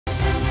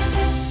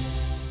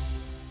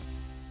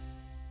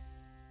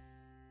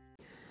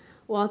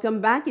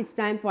Welcome back. It's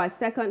time for our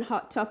second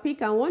hot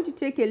topic. I want to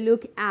take a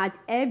look at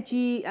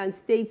FG and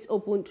states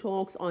open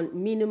talks on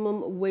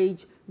minimum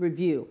wage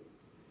review.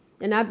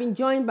 And I've been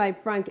joined by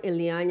Frank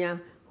Eleanya,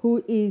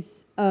 who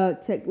is a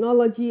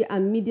technology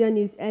and media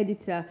news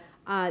editor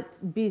at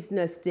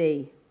Business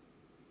Day.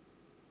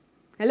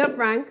 Hello,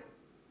 Frank.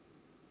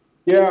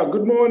 Yeah,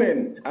 good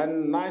morning,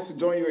 and nice to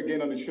join you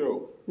again on the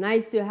show.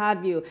 Nice to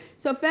have you.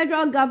 So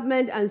federal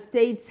government and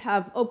states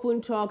have open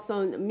talks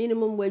on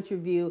minimum wage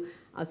review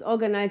as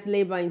organized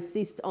labor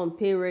insists on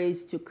pay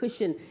raise to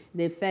cushion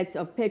the effects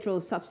of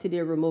petrol subsidy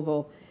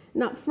removal.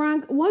 Now,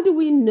 Frank, what do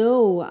we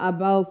know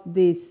about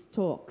these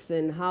talks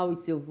and how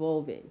it's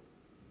evolving?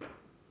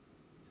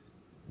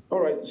 All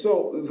right,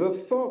 so the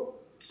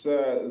thought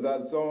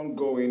that's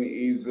ongoing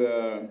is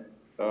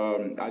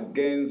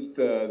against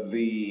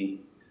the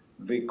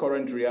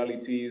current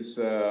realities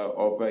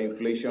of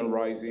inflation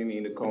rising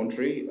in the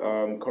country,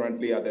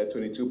 currently at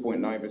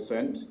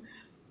 22.9%.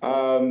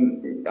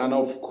 And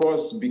of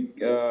course,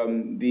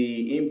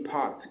 the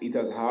impact it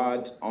has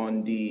had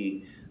on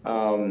the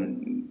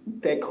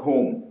take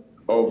home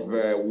of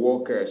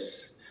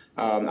workers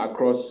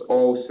across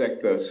all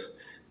sectors.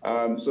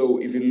 So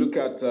if you look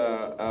at,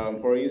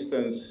 for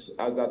instance,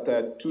 as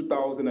at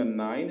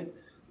 2009,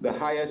 the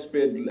highest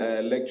paid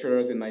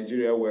lecturers in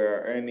Nigeria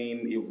were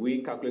earning, if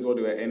we calculate what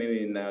they were earning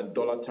in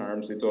dollar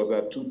terms, it was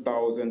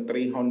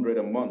 2,300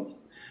 a month.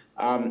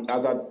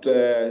 As at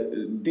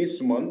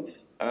this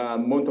month,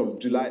 month of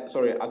July,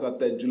 sorry, as at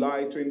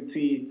July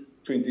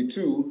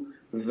 2022,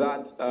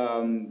 that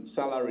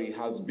salary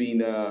has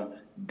been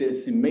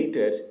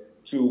decimated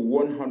to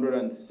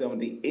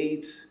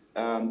 $178.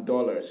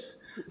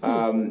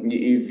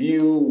 If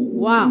you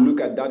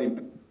look at that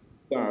in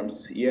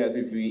terms, yes,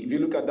 if you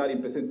look at that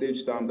in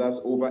percentage terms, that's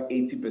over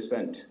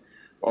 80%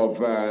 of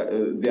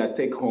their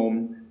take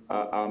home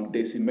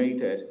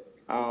decimated.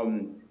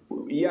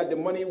 Yeah, the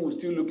money will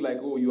still look like,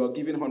 oh, you are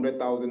giving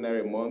 100,000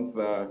 naira a month,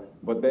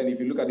 but then if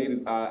you look at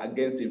it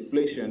against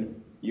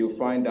inflation, you'll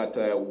find that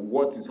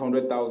what is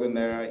 100,000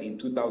 naira in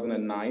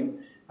 2009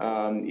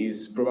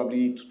 is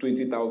probably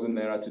 20,000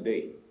 naira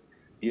today.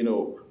 You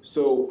know,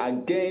 so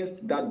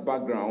against that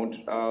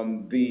background,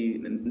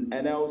 the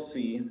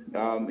NLC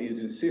is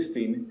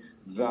insisting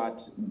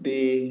that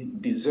they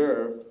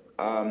deserve,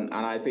 and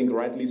I think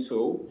rightly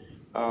so,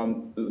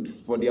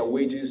 for their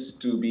wages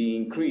to be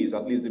increased,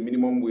 at least the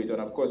minimum wage.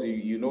 And of course,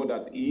 you know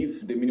that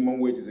if the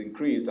minimum wage is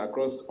increased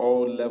across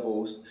all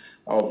levels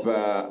of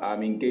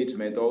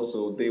engagement,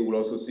 also, they will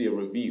also see a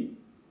review.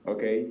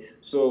 Okay,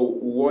 so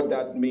what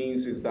that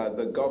means is that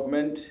the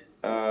government,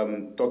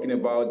 talking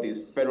about the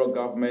federal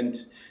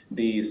government,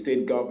 the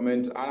state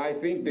government, and I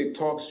think the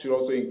talks should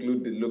also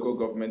include the local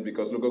government,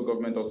 because local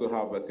government also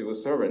have civil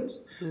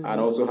servants and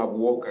also have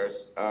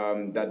workers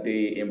that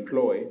they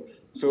employ.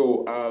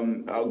 So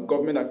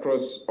government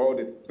across all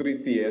the three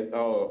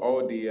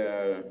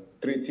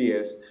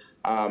tiers,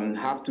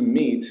 have to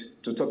meet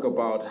to talk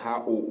about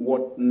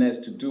what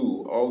next to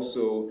do.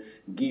 Also,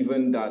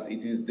 given that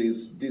it is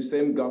this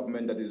same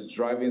government that is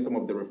driving some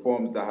of the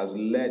reforms that has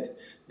led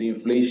the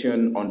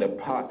inflation on the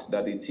path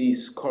that it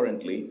is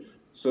currently.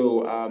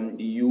 So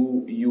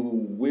you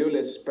will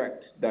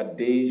expect that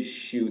they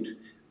should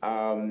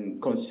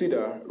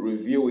consider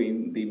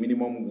reviewing the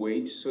minimum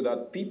wage so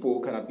that people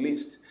can at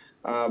least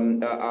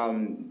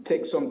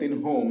take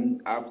something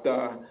home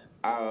after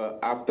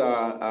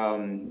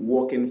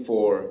working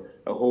for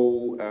a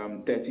whole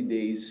 30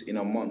 days in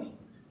a month.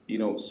 You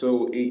know,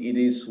 so it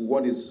is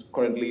what is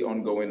currently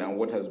ongoing and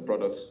what has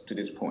brought us to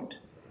this point.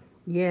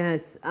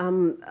 Yes.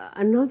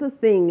 Another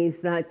thing is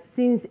that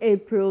since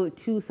April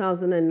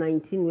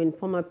 2019, when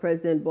former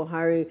President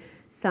Buhari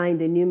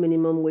signed the new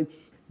minimum wage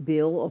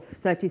bill of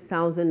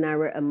 30,000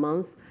 naira a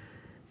month,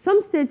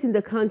 some states in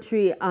the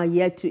country are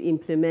yet to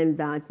implement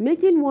that,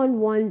 making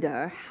one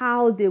wonder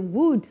how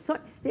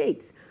such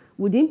states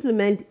would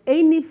implement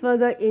any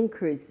further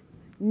increase,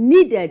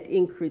 needed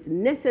increase,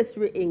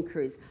 necessary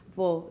increase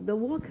for the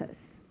workers.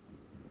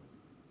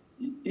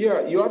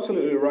 Yeah, you're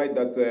absolutely right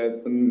that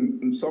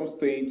some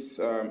states,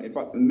 in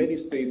fact, many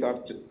states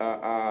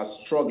are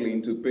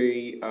struggling to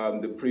pay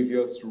the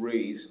previous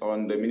raise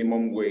on the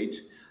minimum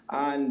wage.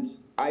 And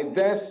I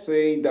dare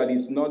say that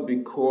it's not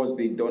because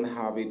they don't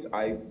have it.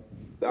 I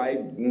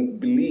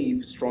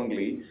believe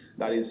strongly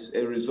that it's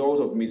a result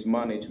of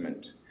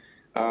mismanagement.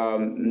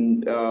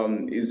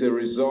 Is a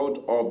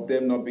result of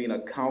them not being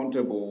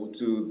accountable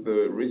to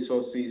the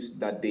resources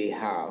that they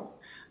have.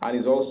 And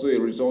it's also a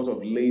result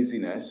of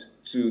laziness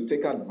to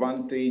take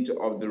advantage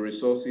of the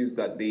resources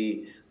that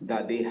they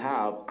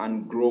have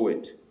and grow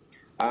it.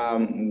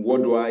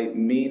 What do I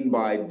mean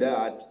by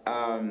that?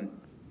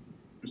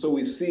 So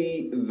we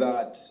see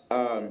that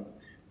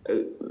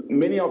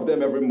many of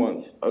them every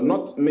month,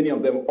 not many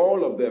of them,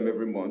 all of them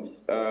every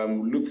month,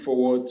 look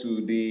forward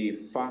to the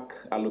FAC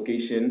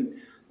allocation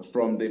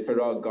from the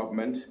federal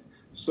government.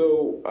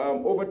 So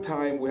over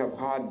time, we have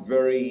had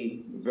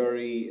very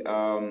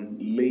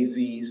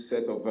lazy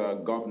set of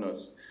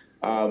governors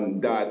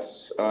that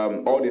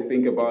all they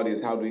think about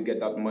is how do we get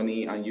that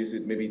money and use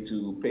it maybe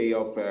to pay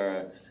off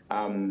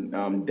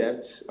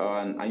debt,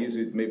 and use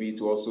it maybe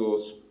to also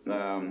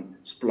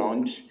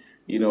splunge,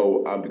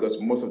 because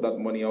most of that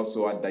money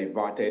also are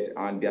diverted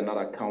and they're not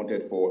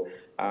accounted for.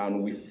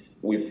 And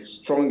we've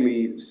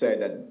strongly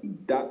said that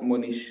that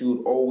money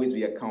should always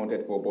be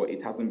accounted for, but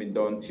it hasn't been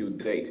done till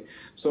date.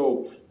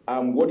 So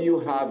what you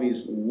have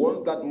is,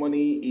 once that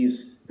money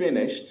is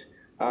finished,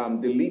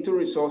 the little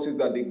resources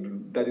that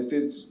the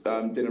states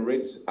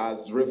generates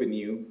as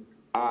revenue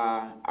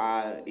are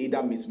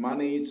either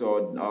mismanaged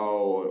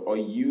or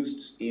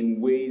used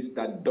in ways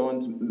that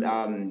don't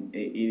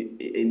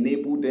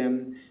enable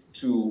them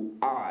to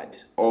add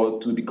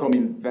or to become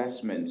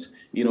investments.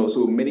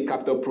 So many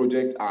capital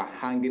projects are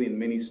hanging in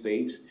many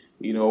states,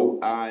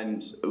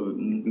 and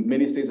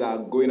many states are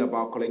going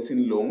about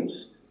collecting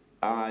loans,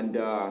 and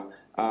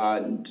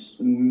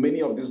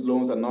many of these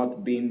loans are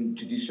not being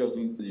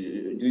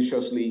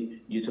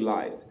judiciously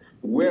utilized,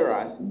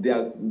 whereas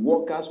their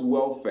workers'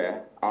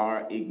 welfare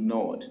are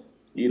ignored.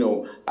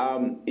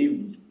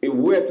 If we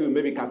were to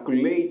maybe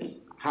calculate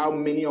how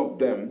many of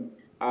them,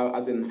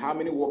 as in how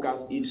many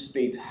workers each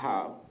state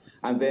have,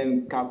 and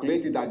then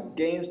calculate it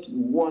against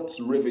what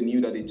revenue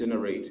that they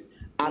generate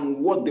and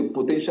what the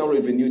potential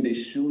revenue they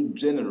should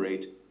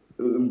generate,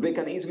 they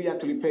can easily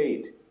actually pay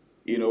it,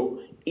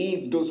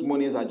 if those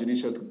monies are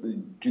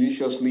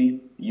judiciously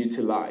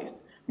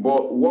utilized.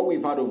 But what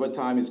we've had over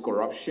time is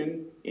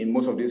corruption in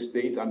most of these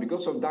states. And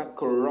because of that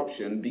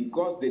corruption,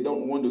 because they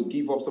don't want to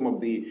give up some of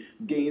the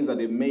gains that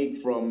they make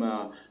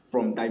from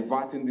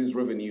diverting these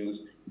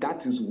revenues,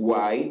 that is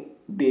why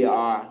they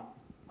are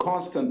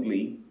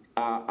constantly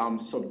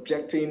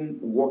subjecting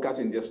workers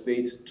in their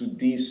states to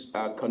these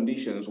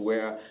conditions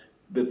where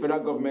the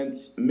federal government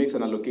makes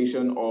an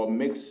allocation or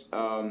makes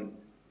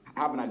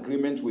have an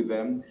agreement with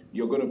them.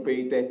 You're going to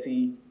pay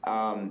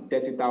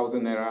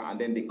 30,000 naira, and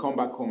then they come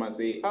back home and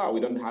say, we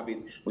don't have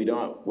it.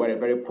 We're a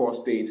very poor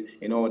state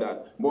and all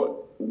that. But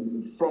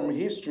from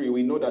history,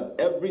 we know that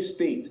every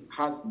state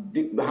has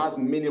different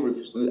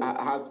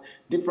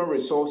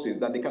resources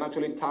that they can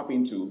actually tap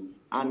into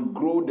and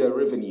grow their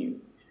revenue.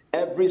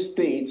 Every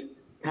state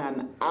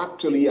can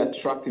actually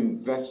attract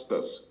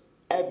investors.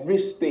 Every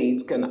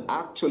state can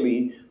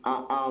actually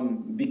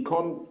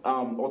become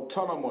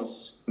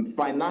autonomous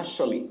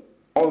financially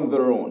on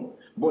their own.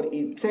 But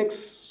it takes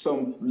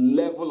some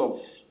level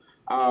of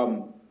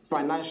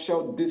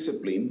financial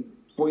discipline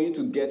for you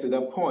to get to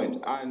that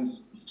point. And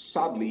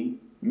sadly,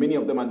 many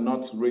of them are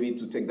not ready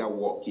to take that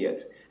walk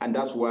yet. And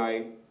that's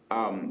why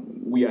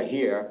we are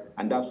here.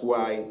 And that's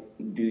why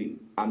the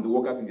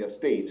workers in their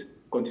states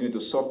continue to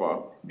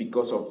suffer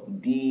because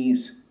of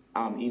these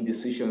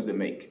indecisions they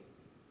make.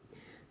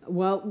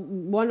 Well,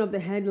 one of the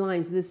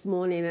headlines this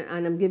morning,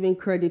 and I'm giving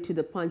credit to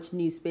the Punch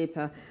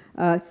newspaper,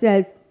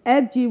 says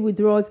FG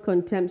withdraws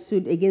contempt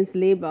suit against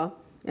Labour.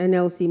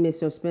 NLC may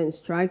suspend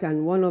strike,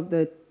 and one of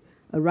the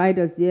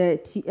writers there,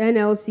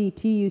 NLC,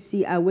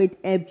 TUC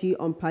await FG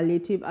on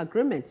palliative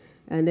agreement,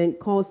 and then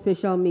call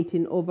special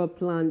meeting over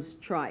planned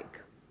strike.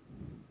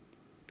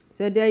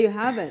 So there you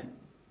have it.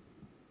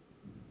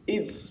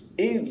 It's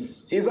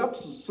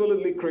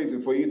absolutely crazy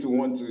for you to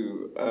want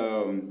to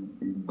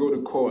go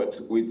to court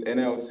with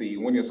NLC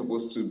when you're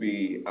supposed to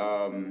be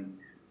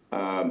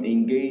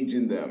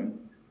engaging them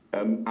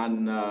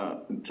and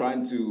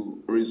trying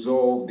to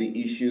resolve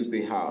the issues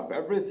they have.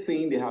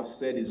 Everything they have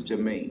said is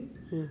germane.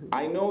 Mm-hmm.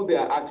 I know they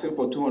are asking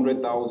for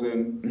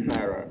 200,000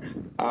 naira.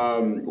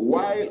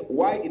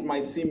 Why it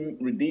might seem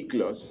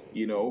ridiculous,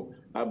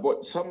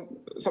 but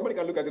somebody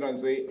can look at it and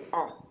say,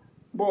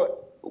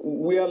 but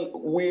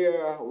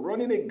we're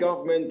running a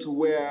government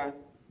where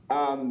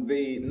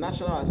the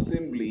National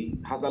Assembly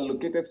has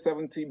allocated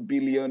 70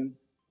 billion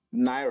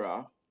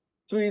naira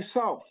to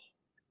itself.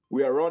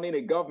 We are running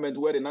a government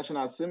where the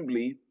National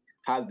Assembly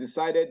has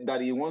decided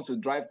that it wants to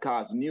drive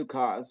cars, new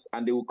cars,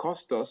 and they will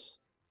cost us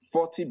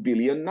 40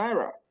 billion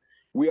naira.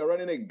 We are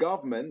running a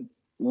government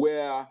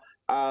where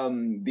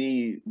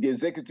the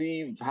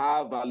executive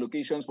have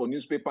allocations for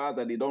newspapers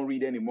that they don't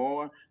read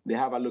anymore. They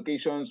have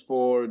allocations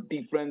for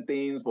different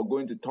things, for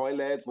going to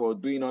toilet, for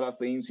doing other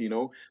things,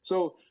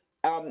 So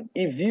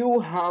if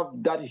you have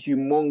that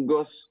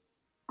humongous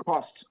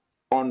cost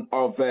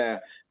of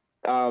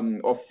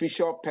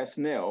official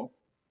personnel,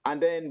 and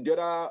then the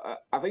other,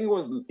 I think it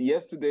was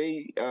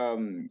yesterday,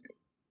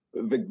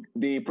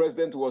 the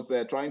president was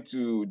trying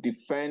to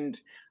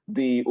defend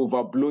the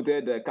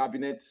overbloated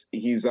cabinets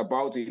he's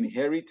about to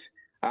inherit,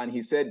 and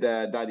he said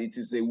that it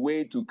is a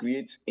way to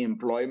create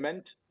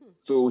employment.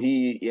 So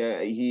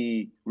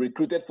he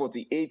recruited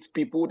 48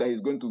 people that he's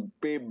going to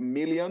pay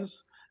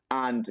millions,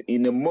 and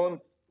in a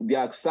month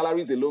their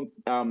salaries alone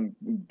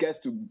gets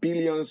to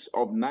billions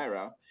of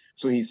naira.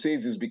 So he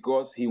says it's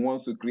because he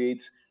wants to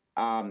create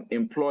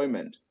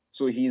employment.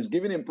 So he's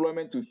giving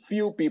employment to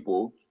few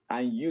people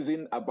and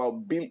using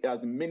about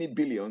as many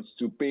billions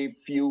to pay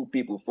few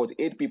people,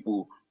 48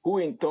 people, who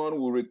in turn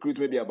will recruit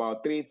maybe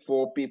about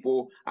 3-4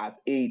 people as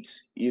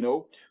aides,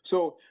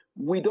 So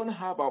we don't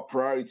have our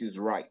priorities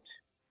right.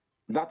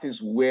 That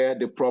is where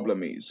the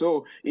problem is.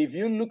 So if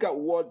you look at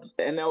what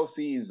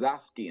NLC is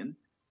asking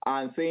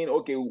and saying,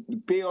 okay,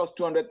 pay us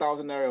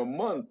 200,000 naira a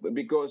month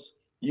because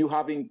you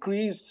have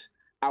increased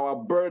our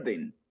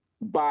burden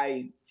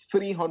by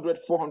 300,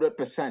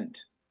 400%.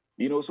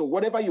 So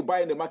whatever you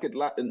buy in the market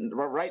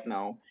right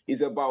now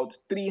is about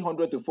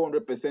 300 to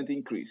 400%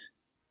 increase.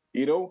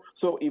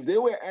 So if they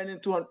were earning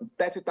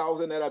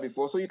 230,000 naira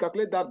before, so you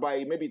calculate that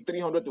by maybe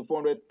 300 to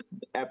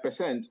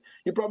 400%,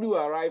 you probably will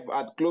arrive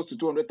at close to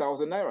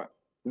 200,000 naira.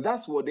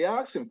 That's what they're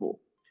asking for.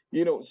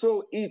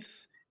 So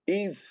it's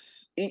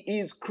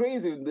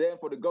crazy then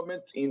for the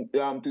government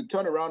to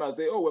turn around and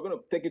say, oh, we're going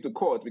to take you to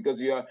court because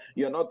you're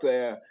not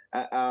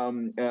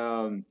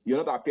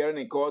appearing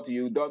in court,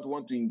 you don't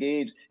want to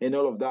engage in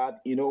all of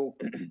that.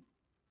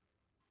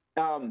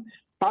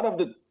 Part of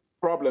the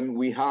problem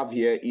we have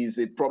here is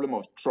a problem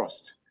of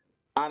trust.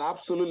 And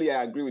absolutely,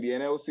 I agree with the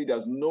NLC.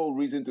 There's no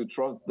reason to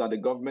trust that the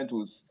government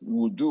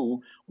will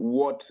do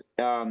what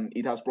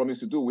it has promised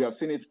to do. We have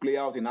seen it play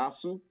out in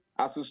ASU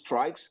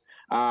strikes.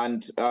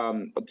 And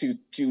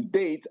to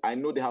date, I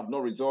know they have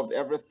not resolved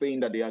everything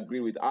that they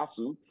agree with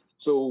ASU.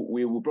 So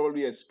we will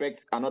probably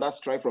expect another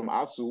strike from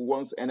ASU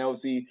once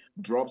NLC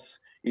drops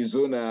its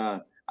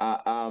own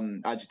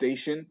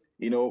agitation.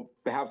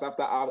 Perhaps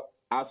after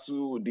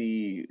ASU,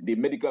 the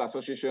medical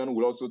association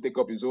will also take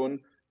up its own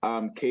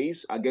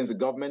case against the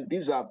government.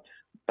 These are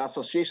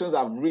associations that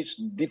have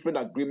reached different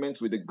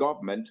agreements with the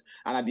government,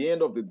 and at the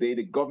end of the day,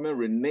 the government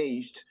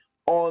reneged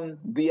on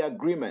the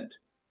agreement,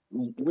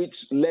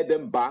 which led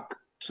them back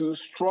to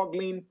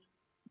struggling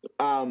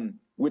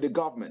with the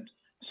government.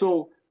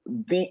 So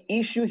the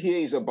issue here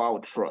is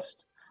about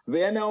trust. The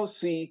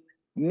NLC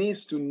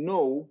needs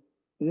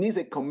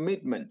a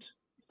commitment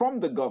from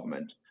the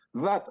government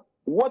that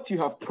what you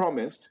have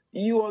promised,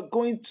 you are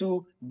going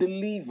to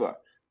deliver.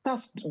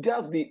 That's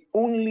the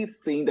only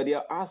thing that they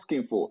are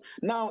asking for.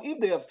 Now, if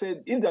they have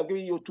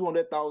given you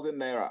 200,000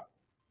 naira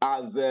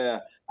as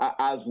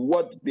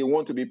what they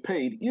want to be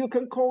paid, you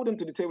can call them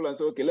to the table and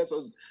say, okay,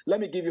 let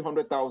me give you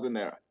 100,000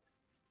 naira.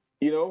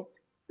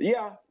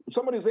 Yeah,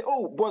 somebody say,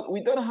 oh, but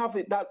we don't have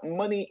that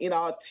money in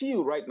our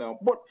till right now.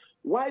 But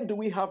why do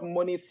we have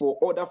money for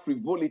other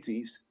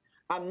frivolities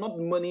and not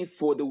money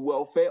for the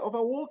welfare of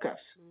our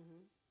workers?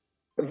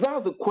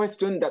 That's the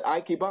question that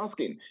I keep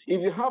asking.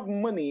 If you have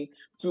money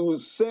to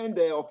send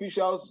the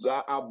officials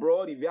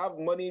abroad, if you have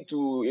money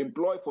to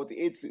employ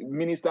 48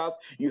 ministers,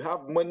 you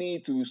have money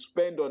to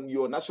spend on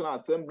your National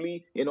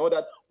Assembly and all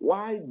that,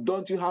 why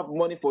don't you have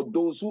money for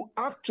those who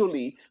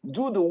actually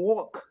do the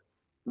work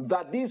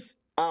that these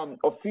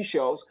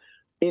officials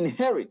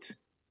inherit?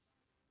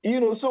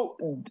 So,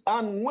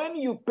 and when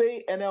you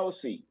pay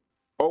NLC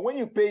or when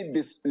you pay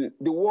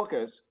the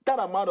workers that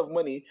amount of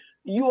money,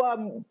 you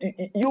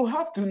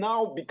have to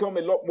now become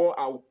a lot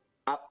more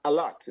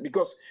alert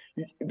because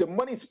the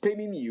money is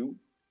paying you,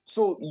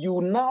 so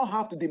you now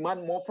have to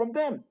demand more from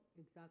them.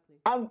 Exactly.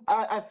 And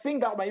I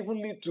think that might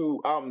even lead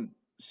to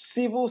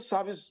civil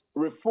service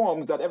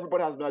reforms that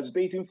everybody has been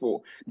agitating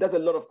for. There's a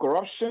lot of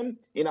corruption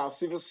in our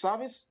civil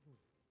service.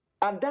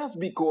 And that's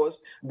because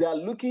they are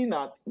looking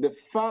at the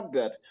fact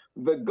that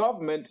the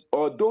government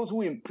or those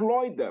who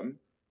employ them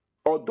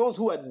or those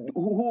who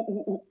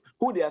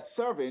they are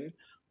serving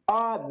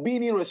are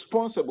being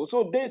irresponsible.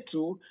 So they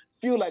too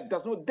feel like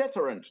there's no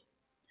deterrent.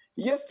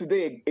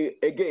 Yesterday,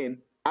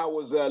 again, I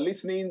was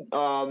listening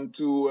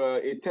to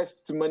a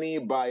testimony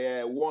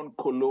by one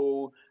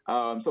Kolo,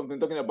 something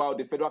talking about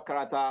the Federal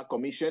Character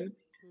Commission,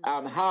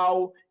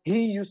 how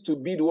he used to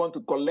be the one to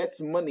collect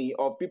money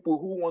of people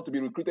who want to be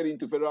recruited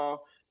into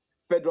federal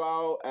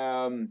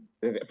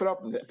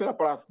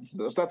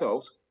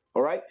parastatals.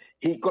 All right,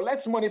 he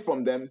collects money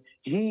from them.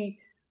 He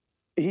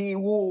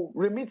will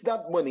remit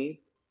that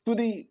money to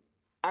the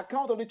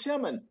account of the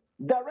chairman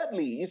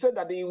directly. He said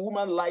that the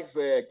woman likes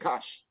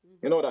cash,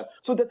 that.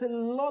 So there's a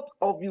lot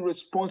of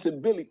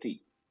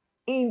irresponsibility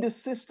in the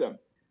system,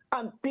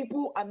 and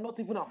people are not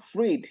even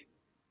afraid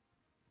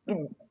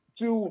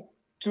to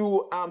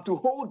to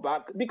hold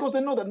back because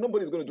they know that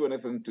nobody's going to do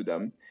anything to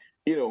them.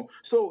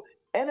 So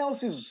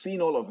NLC is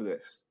seeing all of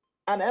this,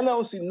 and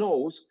NLC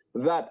knows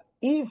that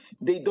if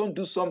they don't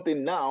do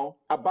something now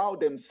about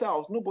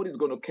themselves, nobody's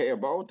going to care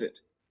about it.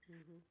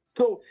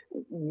 So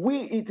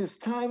it is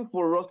time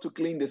for us to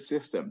clean the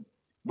system.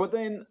 But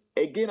then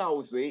again, I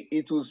will say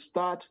it will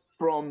start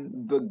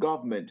from the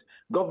government.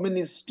 Government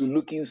needs to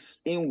look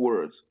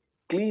inwards,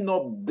 clean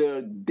up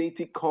the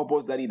dirty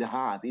cupboards that it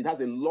has. It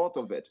has a lot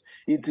of it.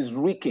 It is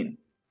reeking.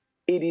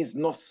 It is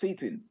not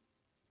sitting.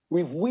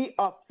 If we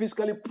are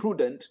fiscally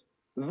prudent,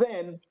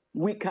 then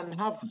we can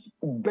have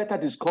better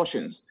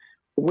discussions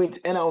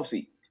with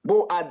NLC.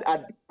 But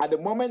at the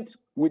moment,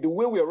 with the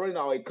way we are running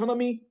our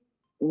economy,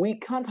 we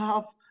can't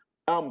have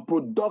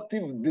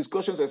productive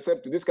discussions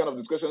except this kind of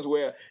discussions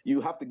where you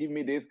have to give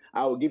me this,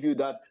 I will give you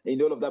that, and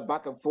all of that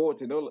back and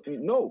forth.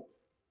 No,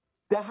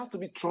 there has to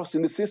be trust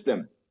in the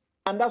system.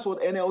 And that's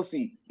what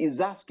NLC is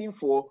asking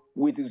for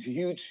with its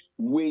huge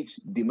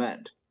wage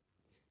demand.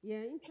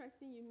 Yeah,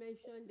 interesting. You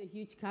mentioned the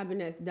huge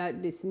cabinet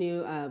that this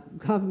new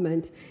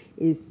government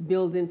is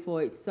building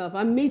for itself.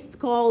 Amidst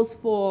calls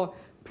for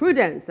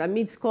prudence,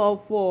 amidst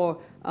call for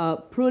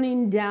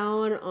pruning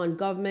down on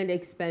government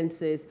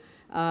expenses,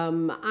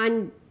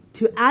 and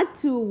to add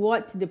to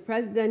what the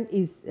president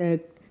is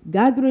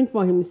gathering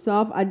for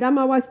himself,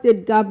 Adamawa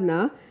State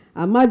Governor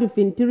Amadu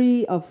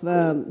Fintiri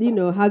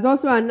has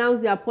also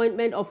announced the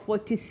appointment of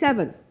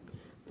 47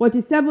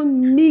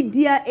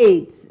 media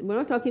aides. We're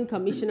not talking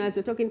commissioners,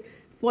 we're talking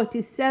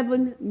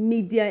 47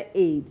 media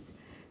aides.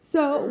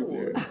 So,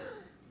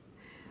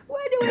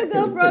 where do we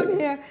go from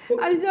here?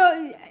 And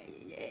so,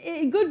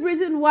 a good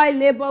reason why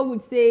Labour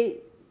would say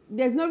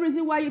there's no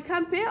reason why you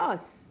can't pay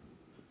us.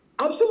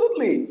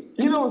 Absolutely.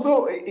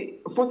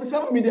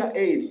 47 media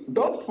aides,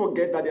 don't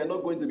forget that they are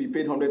not going to be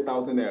paid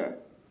 100,000 naira.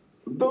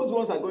 Those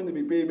ones are going to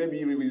be paid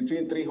maybe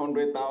between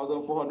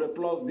 300,000, 400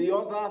 plus the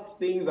other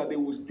things that they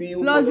will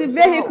steal. Plus the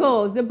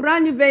vehicles, the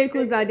brand new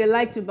vehicles that they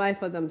like to buy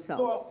for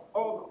themselves. So,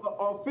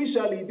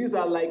 officially, these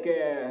are like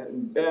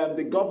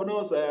the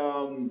governors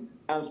and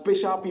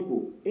special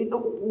people.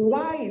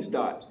 Why is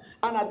that?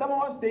 And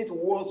Adamawa State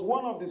was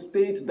one of the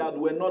states that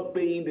were not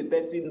paying the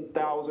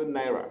 13,000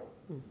 naira.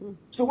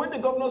 So when the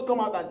governors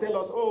come out and tell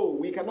us, oh,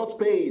 we cannot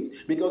pay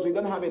it because we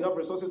don't have enough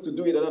resources to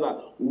do it,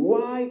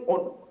 why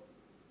on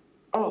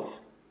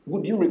earth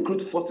would you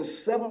recruit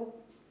 47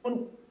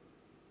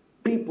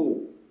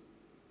 people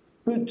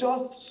to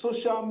just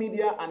social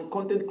media and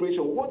content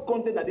creation? What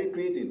content are they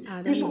creating?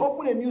 You should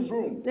open a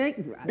newsroom,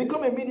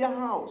 become a media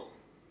house,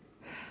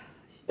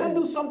 then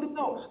do something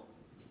else.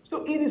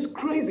 So it is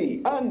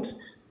crazy, and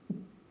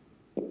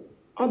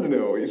I don't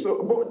know.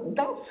 So, but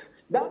that's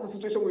the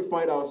situation we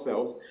find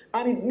ourselves,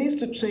 and it needs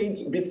to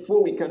change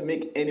before we can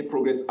make any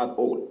progress at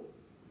all.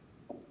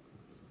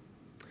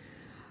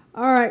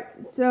 All right,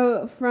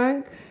 so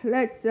Frank,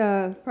 let's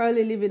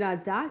probably leave it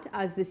at that.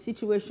 As the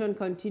situation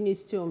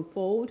continues to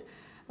unfold,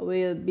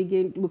 we'll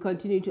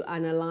continue to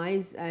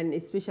analyze and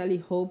especially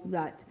hope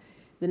that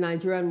the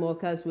Nigerian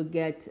workers will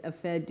get a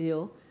fair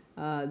deal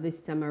this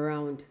time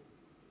around.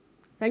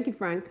 Thank you,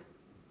 Frank.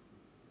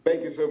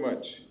 Thank you so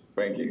much.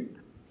 Thank you.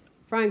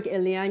 Frank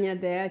Eleanya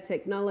there,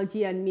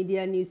 Technology and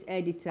Media News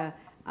Editor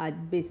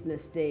at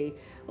Business Day.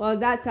 Well,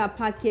 that's our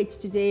package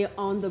today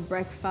on The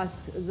Breakfast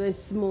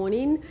this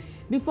morning.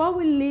 Before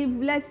we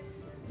leave, let's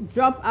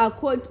drop our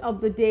quote of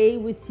the day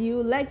with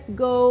you. Let's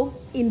go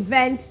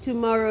invent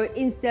tomorrow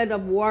instead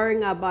of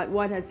worrying about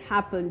what has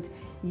happened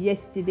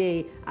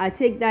yesterday. I'll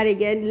take that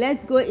again.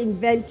 Let's go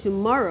invent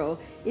tomorrow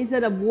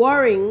instead of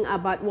worrying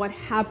about what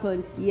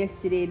happened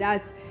yesterday.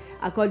 That's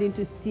according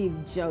to Steve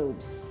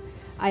Jobs.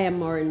 I am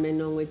Maureen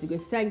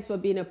Menonwe. Thanks for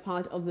being a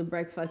part of The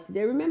Breakfast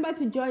today. Remember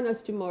to join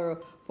us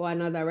tomorrow for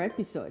another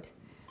episode.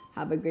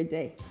 Have a great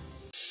day.